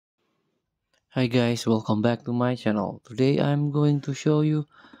Hi guys, welcome back to my channel. Today I'm going to show you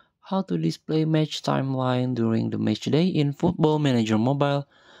how to display match timeline during the match day in Football Manager Mobile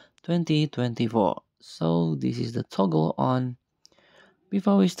 2024. So this is the toggle on.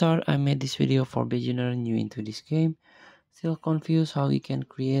 Before we start, I made this video for beginner new into this game. Still confused how you can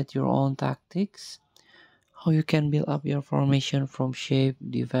create your own tactics, how you can build up your formation from shape,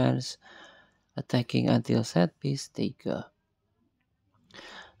 defense, attacking until set piece taker.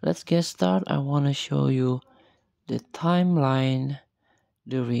 Let's get started. I want to show you the timeline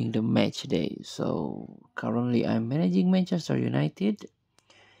during the match day. So currently I'm managing Manchester United,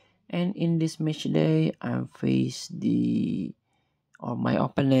 and in this match day I'm face the or my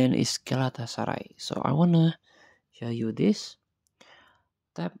opponent is Galatasaray. So I wanna show you this.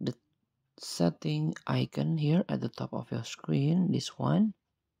 Tap the setting icon here at the top of your screen, this one.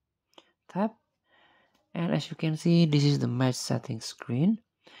 Tap, and as you can see, this is the match settings screen.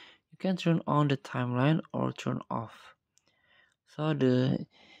 You can turn on the timeline or turn off. So the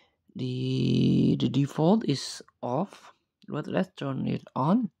default is off, but let's turn it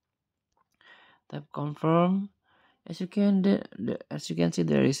on. Tap confirm. As you can see,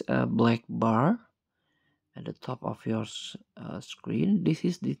 there is a black bar at the top of your screen. This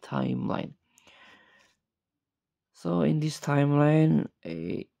is the timeline. So in this timeline,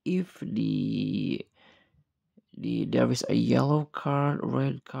 if there is a yellow card,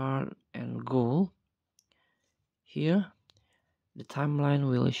 red card, and goal, here the timeline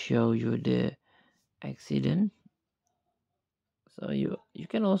will show you the accident. So you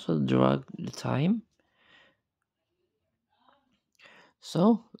can also drag the time.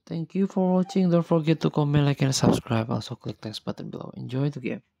 So, thank you for watching. Don't forget to comment, like, and subscribe. Also, click next button below. Enjoy the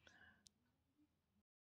game.